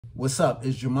What's up?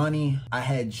 It's Jumanne. I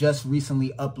had just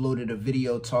recently uploaded a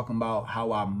video talking about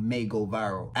how I may go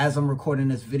viral. As I'm recording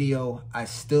this video, I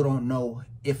still don't know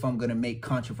if I'm gonna make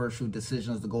controversial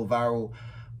decisions to go viral,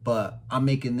 but I'm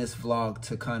making this vlog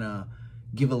to kind of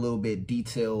give a little bit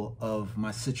detail of my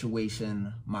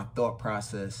situation, my thought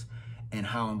process, and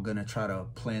how I'm gonna try to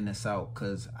plan this out,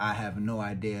 because I have no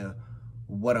idea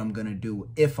what I'm gonna do,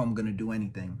 if I'm gonna do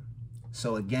anything.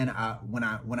 So again, when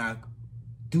I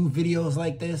do videos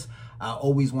like this, I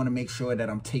always want to make sure that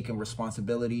I'm taking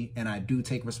responsibility, and I do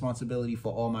take responsibility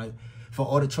for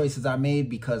all the choices I made,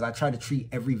 because I try to treat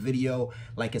every video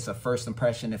like it's a first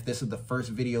impression. If this is the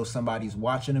first video somebody's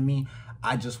watching of me,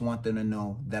 I just want them to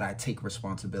know that I take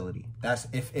responsibility. That's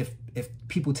if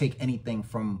people take anything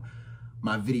from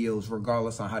my videos,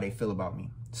 regardless on how they feel about me.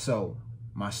 So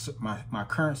my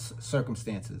current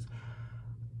circumstances,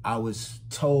 I was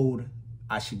told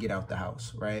I should get out the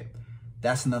house, right?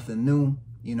 That's nothing new.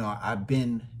 You know, I've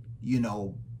been,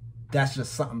 that's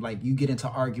just something, like, you get into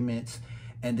arguments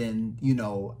and then,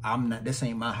 this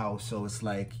ain't my house. So it's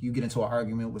like you get into an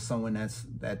argument with someone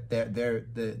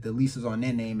the lease is on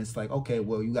their name. It's like, okay,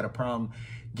 well, you got a problem,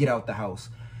 get out the house.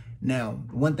 Now,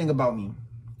 one thing about me,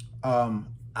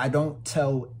 I don't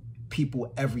tell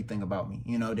people everything about me.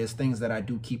 There's things that I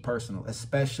do keep personal,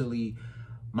 especially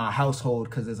my household,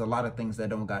 because there's a lot of things that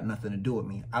don't got nothing to do with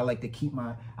me. I like to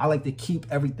keep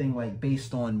everything like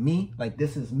based on me. Like,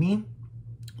 this is me,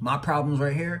 my problems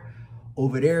right here.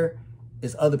 Over there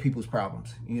is other people's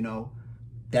problems,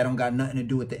 that don't got nothing to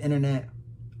do with the internet.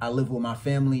 I live with my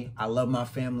family. I love my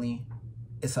family.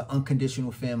 It's an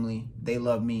unconditional family. They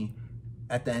love me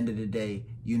at the end of the day,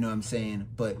 you know what I'm saying?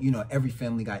 But every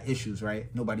family got issues,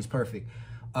 right? Nobody's perfect.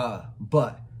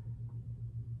 But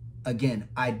again,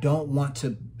 I don't want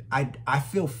to, I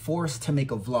feel forced to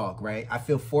make a vlog, right? I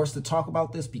feel forced to talk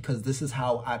about this because this is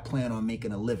how I plan on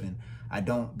making a living.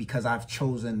 Because I've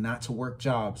chosen not to work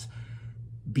jobs.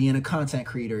 Being a content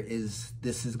creator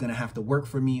this is gonna have to work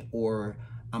for me, or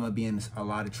I'm gonna be in a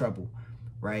lot of trouble,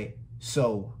 right?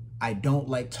 So I don't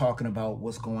like talking about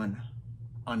what's going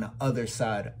on the other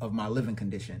side of my living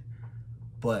condition.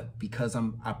 But because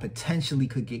I potentially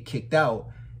could get kicked out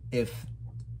if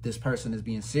this person is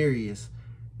being serious,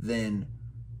 then,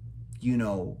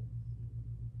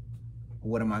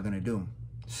 what am I gonna do?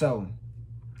 So,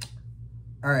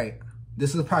 all right,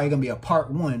 this is probably gonna be a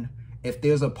part 1. If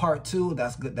there's a part 2,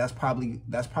 that's good. That's probably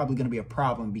gonna be a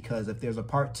problem, because if there's a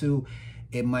part 2,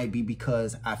 it might be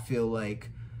because I feel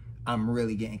like I'm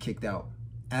really getting kicked out.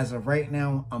 As of right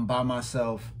now, I'm by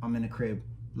myself. I'm in the crib.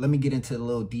 Let me get into the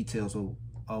little details of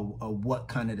what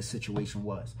kind of the situation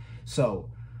was.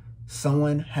 So,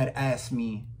 someone had asked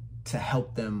me to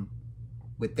help them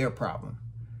with their problem.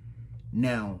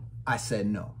 Now, I said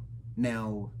no.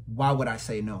 Now, why would I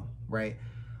say no, right?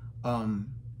 I'm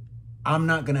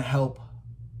not gonna help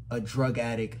a drug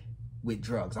addict with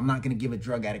drugs. I'm not gonna give a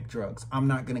drug addict drugs. I'm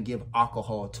not gonna give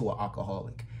alcohol to an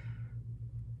alcoholic.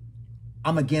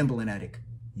 I'm a gambling addict.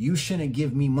 You shouldn't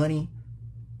give me money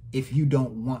if you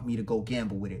don't want me to go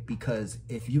gamble with it, because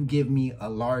if you give me a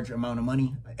large amount of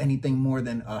money, anything more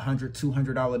than $100,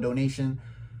 $200 donation,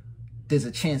 there's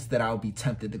a chance that I'll be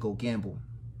tempted to go gamble.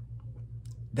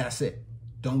 That's it.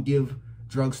 Don't give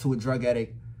drugs to a drug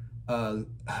addict,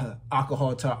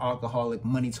 alcohol to an alcoholic,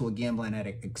 money to a gambling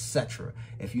addict, etc.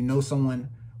 If you know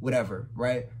someone, whatever,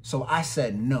 right? So I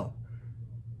said no,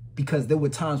 because there were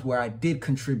times where I did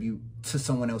contribute to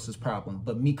someone else's problem,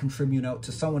 but me contributing out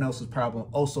to someone else's problem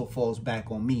also falls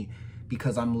back on me,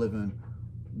 because I'm living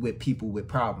with people with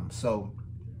problems. So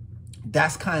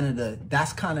that's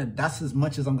as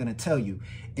much as I'm gonna tell you.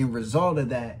 In result of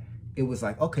that, it was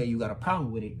like, okay, you got a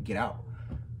problem with it, get out.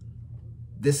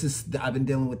 I've been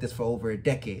dealing with this for over a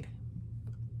decade.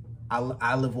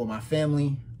 I live with my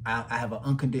family. I have an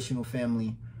unconditional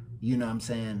family. You know what I'm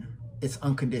saying? It's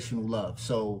unconditional love.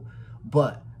 So,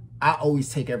 but I always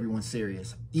take everyone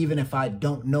serious, even if I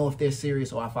don't know if they're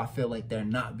serious or if I feel like they're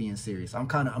not being serious.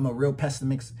 I'm a real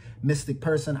pessimistic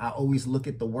person. I always look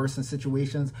at the worst in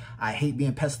situations. I hate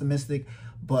being pessimistic,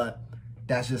 but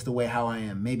that's just the way how I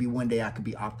am. Maybe one day I could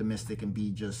be optimistic and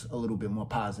be just a little bit more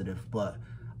positive, but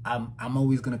I'm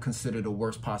always going to consider the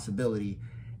worst possibility,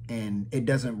 and it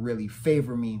doesn't really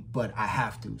favor me, but I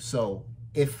have to. So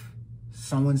if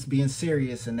someone's being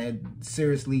serious and they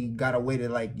seriously got a way to,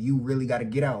 like, you really got to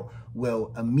get out,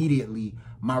 well, immediately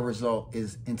my result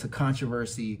is into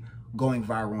controversy, going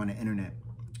viral on the internet.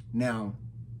 Now,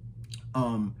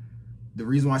 the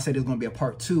reason why I said there's going to be a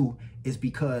part 2 is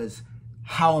because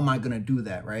how am I going to do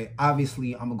that, right?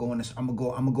 Obviously, I'm going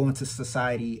to go into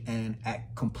society and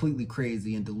act completely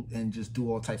crazy and just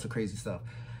do all types of crazy stuff.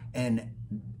 And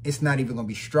it's not even gonna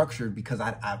be structured because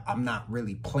I'm not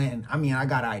really planning. I mean, I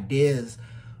got ideas,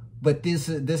 but this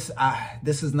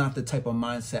is not the type of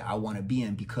mindset I want to be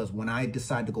in, because when I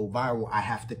decide to go viral,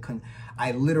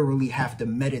 I literally have to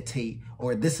meditate,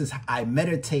 or I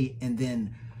meditate and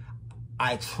then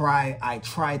I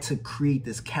try to create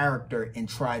this character and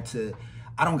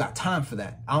I don't got time for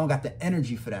that. I don't got the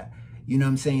energy for that. You know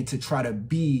what I'm saying? To try to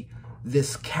be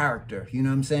this character, you know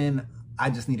what I'm saying? I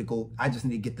just need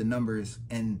to get the numbers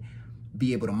and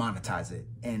be able to monetize it.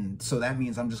 And so that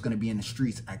means I'm just going to be in the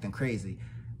streets acting crazy,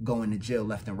 going to jail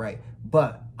left and right.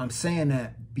 But I'm saying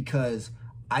that because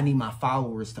I need my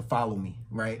followers to follow me,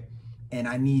 right? And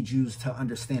I need you to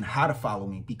understand how to follow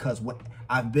me, because what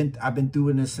I've been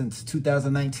doing this since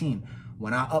 2019.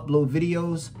 When I upload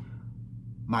videos,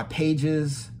 my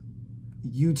pages,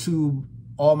 YouTube,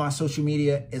 all my social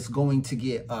media is going to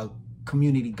get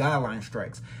community guideline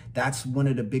strikes. That's one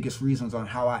of the biggest reasons on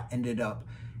how I ended up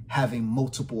having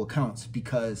multiple accounts,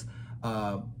 because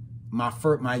my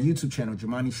YouTube channel,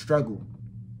 Jumanne Struggle,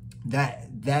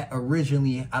 that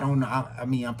originally, I don't know, I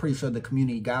mean, I'm pretty sure the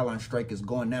community guideline strike is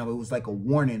gone now. It was like a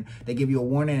warning. They give you a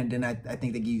warning, and then I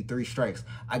think they give you 3 strikes.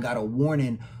 I got a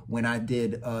warning when I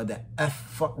did the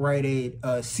fuck Rite Aid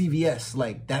CVS,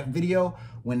 like that video.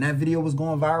 When that video was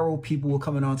going viral, people were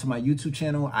coming onto my YouTube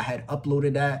channel. I had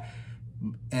uploaded that,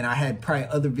 and I had probably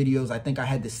other videos. I think I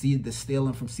had the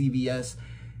stealing from CVS.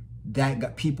 That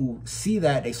got people see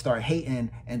that, they start hating,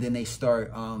 and then they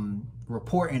start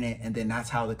reporting it, and then that's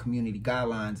how the community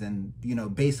guidelines, and you know,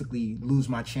 basically lose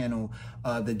my channel,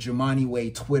 the Jumanne way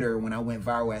Twitter, when I went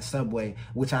viral at Subway,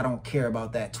 which I don't care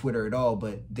about that Twitter at all,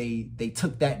 but they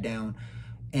took that down,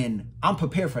 and I'm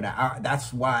prepared for that.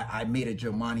 That's why I made a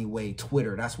Jumanne way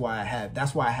Twitter. That's why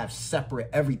I have separate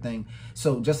everything.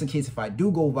 So just in case if I do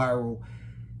go viral,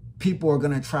 people are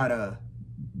gonna try to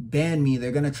ban me,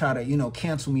 they're gonna try to, you know,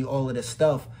 cancel me, all of this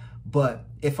stuff. But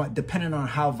depending on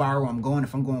how viral I'm going,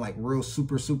 if I'm going like real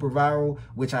super viral,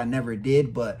 which I never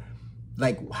did, but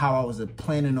like how I was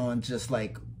planning on just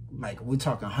like we're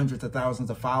talking hundreds of thousands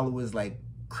of followers, like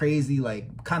crazy,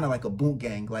 like kind of like a boot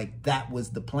gang, like that was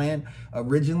the plan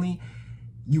originally.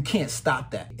 You can't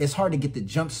stop that. It's hard to get the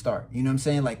jump start, you know what I'm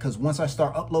saying? Like, because once I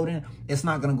start uploading, it's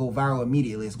not gonna go viral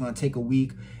immediately. It's gonna take a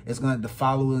week. The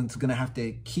following's gonna have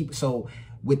to keep. So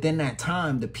within that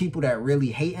time, the people that really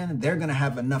hating, they're gonna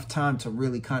have enough time to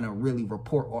really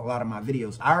report a lot of my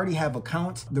videos. I already have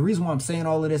accounts. The reason why I'm saying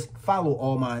all of this, follow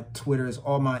all my Twitters,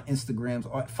 all my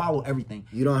Instagrams, follow everything.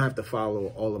 You don't have to follow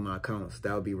all of my accounts.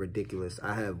 That would be ridiculous.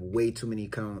 I have way too many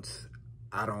accounts.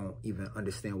 I don't even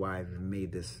understand why I've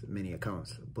made this many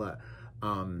accounts. But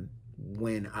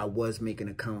when I was making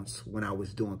accounts, when I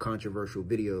was doing controversial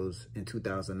videos in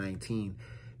 2019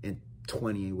 and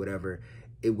 20, whatever,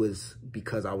 it was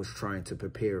because I was trying to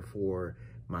prepare for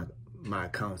my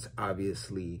accounts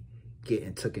obviously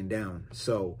getting taken down.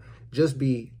 So just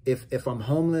if I'm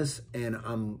homeless and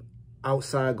I'm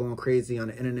outside going crazy on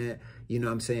the internet, you know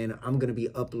what I'm saying, I'm going to be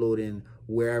uploading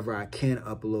wherever I can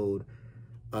upload,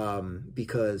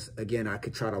 because again, I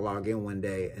could try to log in one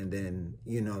day and then,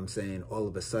 you know what I'm saying, all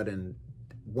of a sudden,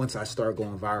 once I start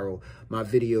going viral, my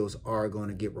videos are going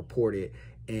to get reported,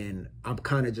 and I'm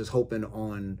kind of just hoping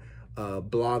on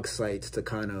blog sites to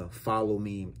kind of follow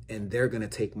me, and they're going to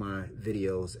take my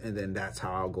videos, and then that's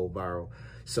how I'll go viral.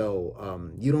 So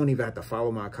you don't even have to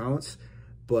follow my accounts,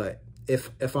 but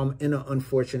if I'm in an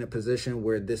unfortunate position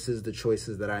where this is the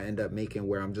choices that I end up making,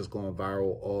 where I'm just going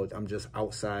viral, or I'm just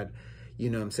outside, you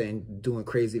know what I'm saying, doing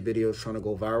crazy videos trying to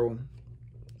go viral,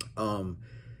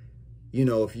 you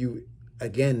know, if you,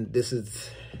 again, this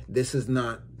is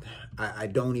not, I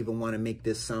don't even want to make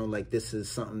this sound like this is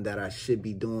something that I should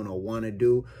be doing or want to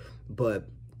do, but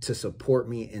to support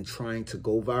me in trying to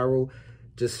go viral,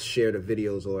 just share the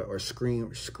videos or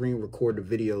screen record the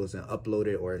videos and upload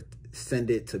it, or send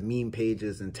it to meme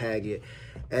pages and tag it.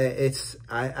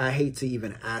 I hate to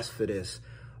even ask for this,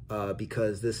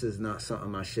 because this is not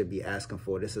something I should be asking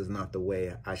for. This is not the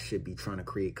way I should be trying to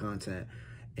create content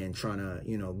and trying to,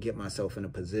 you know, get myself in a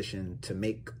position to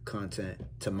make content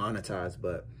to monetize.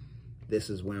 But this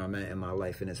is where I'm at in my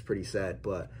life, and it's pretty sad.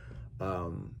 But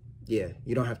yeah,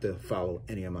 you don't have to follow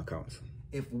any of my accounts.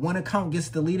 If one account gets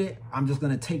deleted, I'm just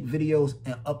going to take videos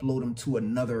and upload them to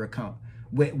another account,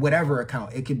 whatever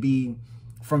account. It could be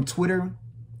from Twitter.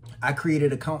 I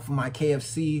created an account for my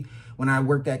KFC. When I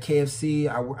worked at KFC,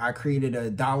 I created a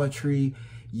Dollar Tree,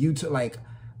 YouTube, like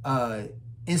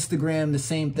Instagram, the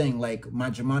same thing, like my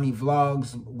Jumanne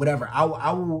vlogs, whatever. I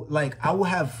will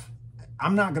have,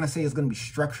 I'm not going to say it's going to be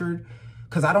structured,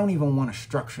 because I don't even want to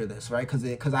structure this, right?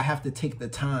 Because I have to take the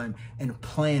time and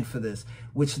plan for this,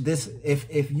 which this,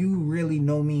 if you really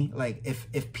know me, like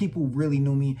if people really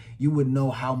know me, you would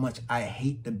know how much I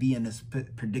hate to be in this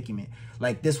predicament.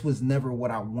 Like, this was never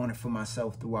what I wanted for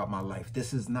myself throughout my life.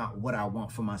 This is not what I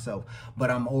want for myself,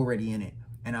 but I'm already in it,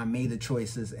 and I made the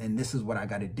choices, and this is what I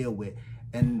got to deal with.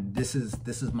 And this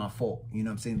is my fault. You know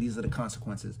what I'm saying? These are the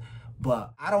consequences.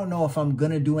 But I don't know if I'm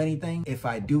going to do anything. If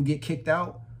I do get kicked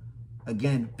out,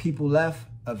 again, people left.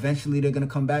 Eventually, they're going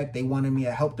to come back. They wanted me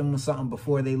to help them with something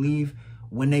before they leave.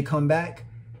 When they come back,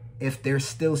 if they're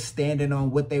still standing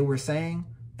on what they were saying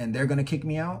and they're going to kick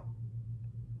me out,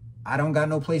 I don't got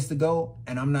no place to go,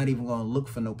 and I'm not even going to look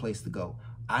for no place to go.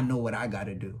 I know what I got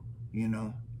to do, you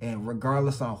know? And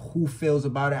regardless on who feels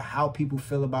about it, how people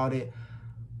feel about it,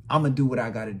 I'm going to do what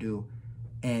I got to do.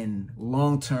 And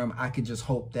long term, I could just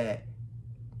hope that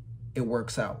it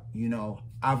works out. You know,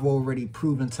 I've already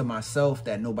proven to myself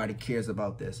that nobody cares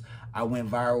about this. I went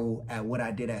viral at what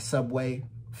I did at Subway.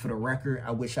 For the record,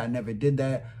 I wish I never did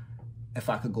that. If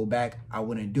I could go back, I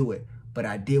wouldn't do it. But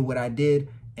I did what I did.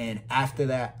 And after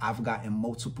that, I've gotten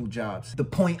multiple jobs. The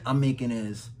point I'm making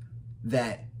is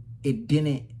that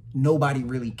nobody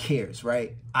really cares,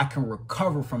 right? I can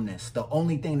recover from this. The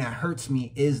only thing that hurts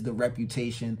me is the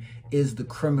reputation, is the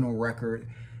criminal record,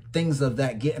 things of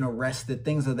that, getting arrested,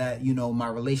 things of that, you know, my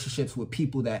relationships with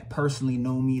people that personally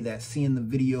know me, that seeing the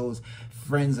videos,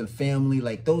 friends and family,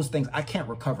 like those things, I can't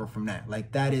recover from that.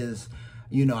 Like, that is,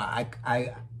 you know,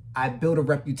 I built a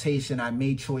reputation, I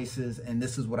made choices, and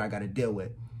this is what I got to deal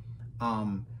with.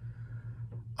 I'm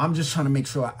just trying to make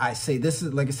sure I say this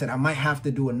is, like I said, I might have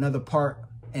to do another part,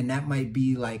 and that might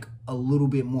be like a little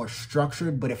bit more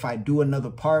structured. But if I do another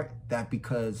part, that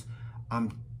because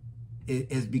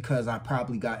is because I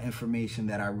probably got information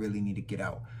that I really need to get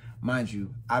out. Mind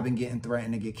you, I've been getting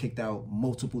threatened to get kicked out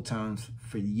multiple times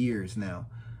for years now.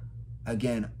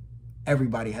 Again,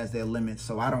 everybody has their limits,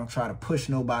 so I don't try to push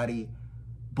nobody.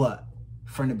 But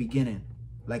from the beginning,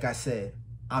 like I said,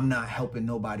 I'm not helping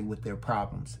nobody with their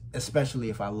problems, especially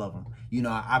if I love them. You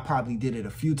know, I probably did it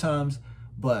a few times,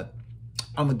 but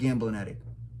I'm a gambling addict.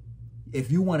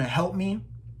 If you want to help me,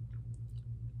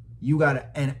 you gotta,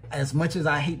 and as much as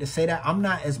I hate to say that, I'm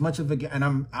not as much of a, and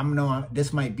I'm no,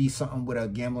 this might be something what a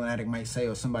gambling addict might say,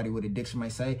 or somebody with addiction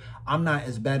might say. I'm not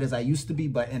as bad as I used to be,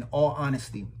 but in all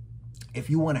honesty, if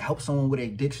you want to help someone with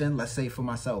addiction, let's say for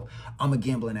myself, I'm a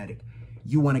gambling addict.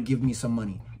 You want to give me some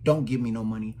money, don't give me no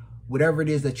money. Whatever it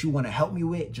is that you want to help me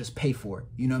with, just pay for it.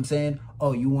 You know what I'm saying?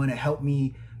 Oh, you want to help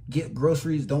me get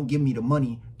groceries, don't give me the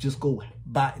money, just go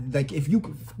buy. Like, if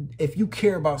you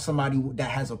care about somebody that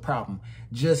has a problem,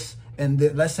 just, and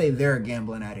let's say they're a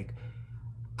gambling addict,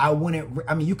 I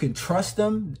mean, you can trust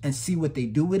them and see what they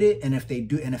do with it, and if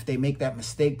they make that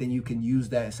mistake, then you can use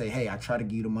that and say, hey, I tried to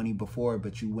give you the money before,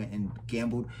 but you went and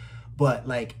gambled. But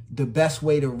like, the best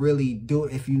way to really do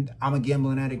it, I'm a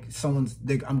gambling addict,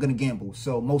 I'm gonna gamble,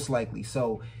 so most likely.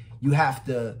 So you have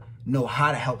to know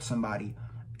how to help somebody,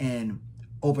 and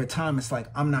over time, it's like,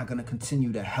 I'm not gonna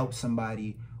continue to help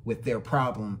somebody with their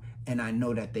problem, and I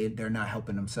know that they're not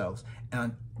helping themselves.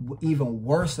 And even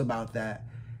worse about that,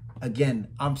 again,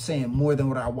 I'm saying more than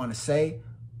what I want to say,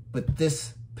 but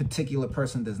this particular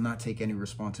person does not take any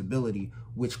responsibility,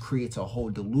 which creates a whole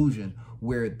delusion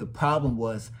where the problem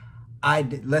was,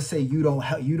 let's say you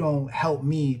don't help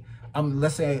me.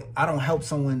 Let's say I don't help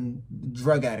someone,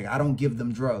 drug addict, I don't give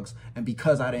them drugs, and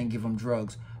because I didn't give them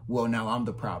drugs, well, now I'm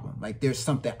the problem. Like, there's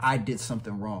something, I did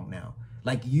something wrong now.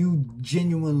 Like, you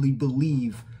genuinely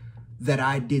believe that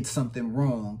I did something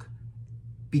wrong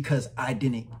because I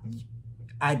didn't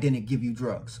give you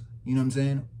drugs. You know what I'm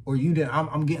saying? Or you didn't.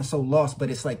 I'm getting so lost, but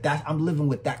it's like that. I'm living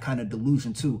with that kind of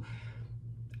delusion too.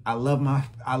 I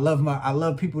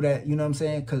love people that, you know what I'm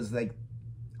saying? Cause like,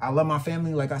 I love my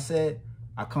family. Like I said,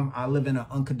 I live in an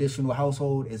unconditional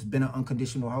household. It's been an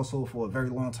unconditional household for a very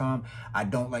long time. I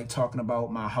don't like talking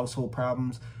about my household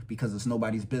problems because it's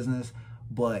nobody's business,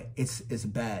 but it's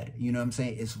bad. You know what I'm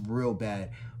saying? It's real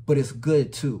bad, but it's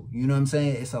good too. You know what I'm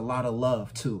saying? It's a lot of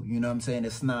love too. You know what I'm saying?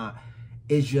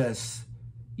 It's just,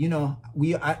 you know,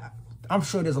 I'm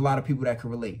sure there's a lot of people that can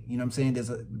relate. You know what I'm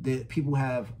saying? People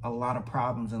have a lot of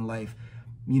problems in life,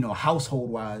 you know,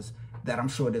 household wise, that I'm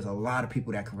sure there's a lot of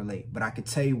people that can relate. But I could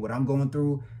tell you what I'm going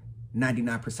through,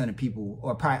 99% of people,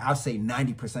 or probably I'll say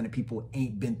 90% of people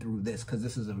ain't been through this, because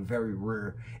this is a very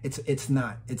rare, it's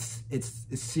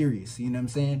serious, you know what I'm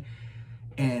saying?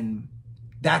 And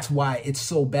that's why it's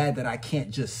so bad that I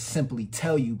can't just simply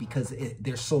tell you, because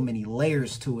there's so many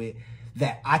layers to it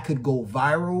that I could go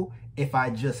viral if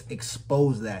I just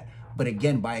expose that. But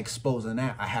again, by exposing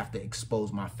that, I have to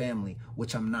expose my family,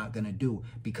 which I'm not going to do,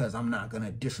 because I'm not going to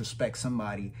disrespect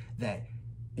somebody that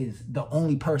is the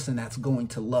only person that's going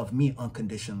to love me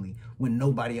unconditionally when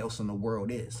nobody else in the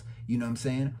world is. You know what I'm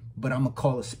saying? But I'm going to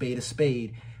call a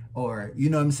spade, or,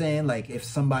 you know what I'm saying? Like, if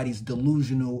somebody's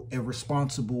delusional,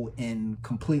 irresponsible, and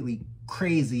completely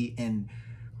crazy and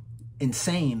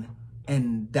insane,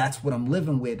 and that's what I'm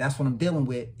living with, that's what I'm dealing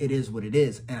with, it is what it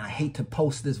is. And I hate to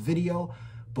post this video,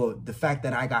 but the fact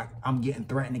that I'm getting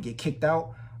threatened to get kicked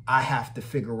out, I have to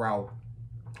figure out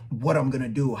what I'm going to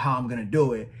do, how I'm going to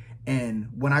do it. And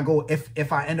when I go,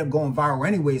 if I end up going viral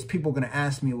anyways, people are going to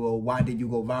ask me, well, why did you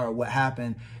go viral? What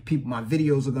happened? My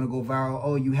videos are going to go viral.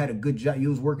 Oh, you had a good job. You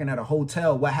was working at a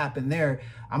hotel. What happened there?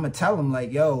 I'm going to tell them,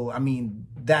 like, yo, I mean,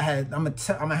 I'm going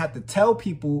to have to tell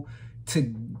people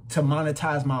to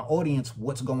monetize my audience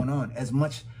what's going on, as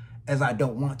much as I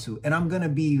don't want to. And I'm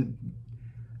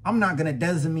not going to,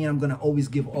 doesn't mean I'm going to always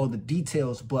give all the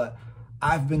details, but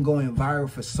I've been going viral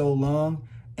for so long,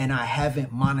 and I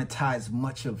haven't monetized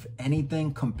much of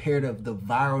anything compared to the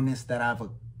viralness that I've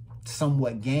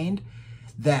somewhat gained,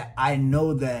 that I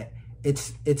know that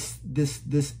it's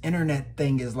this internet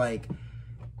thing is like,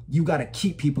 you got to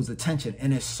keep people's attention.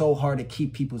 And it's so hard to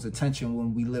keep people's attention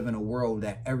when we live in a world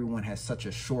that everyone has such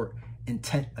a short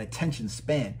attention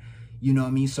span. You know what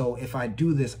I mean? So if I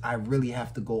do this, I really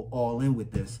have to go all in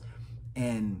with this.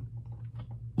 And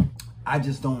I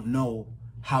just don't know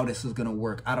how this is going to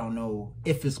work. I don't know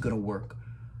if it's going to work.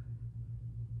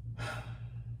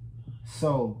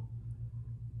 So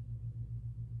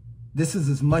this is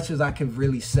as much as I can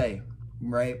really say,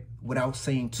 right? Without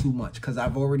saying too much, because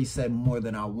I've already said more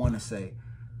than I want to say.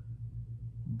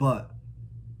 But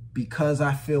because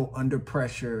I feel under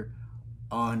pressure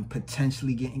on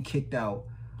potentially getting kicked out,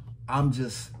 I'm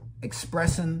just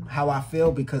expressing how I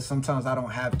feel, because sometimes I don't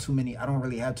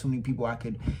really have too many people I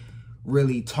could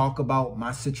really talk about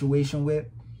my situation with.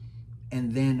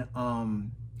 And then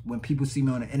when people see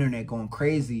me on the internet going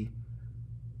crazy,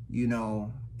 you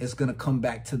know, it's gonna come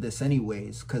back to this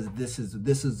anyways, because this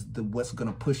is what's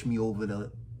gonna push me over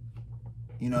the,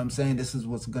 you know what I'm saying? This is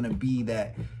what's gonna be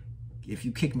that if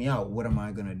you kick me out, what am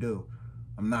I gonna do?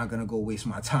 I'm not gonna go waste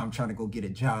my time trying to go get a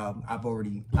job. I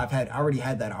already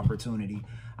had that opportunity.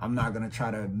 I'm not gonna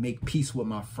try to make peace with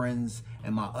my friends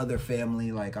and my other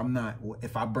family. Like, I'm not,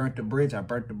 if I burnt the bridge, I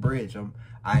burnt the bridge.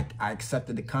 I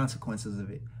accepted the consequences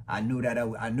of it. I knew that I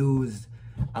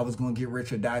was gonna get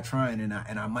rich or die trying, and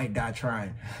I might die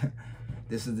trying.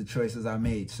 This is the choices I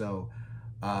made. So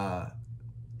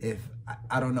if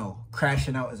I don't know,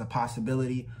 crashing out is a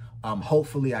possibility.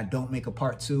 Hopefully I don't make a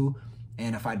part 2.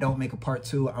 And if I don't make a part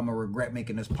 2, I'm gonna regret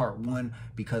making this part 1,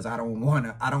 because I don't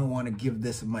wanna give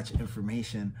this much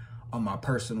information on my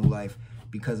personal life,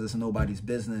 because it's nobody's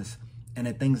business. And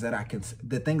the things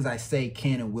I say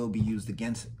can and will be used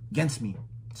against me.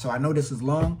 So I know this is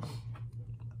long,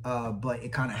 but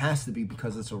it kind of has to be,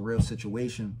 because it's a real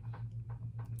situation.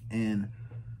 And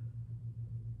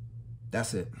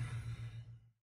that's it.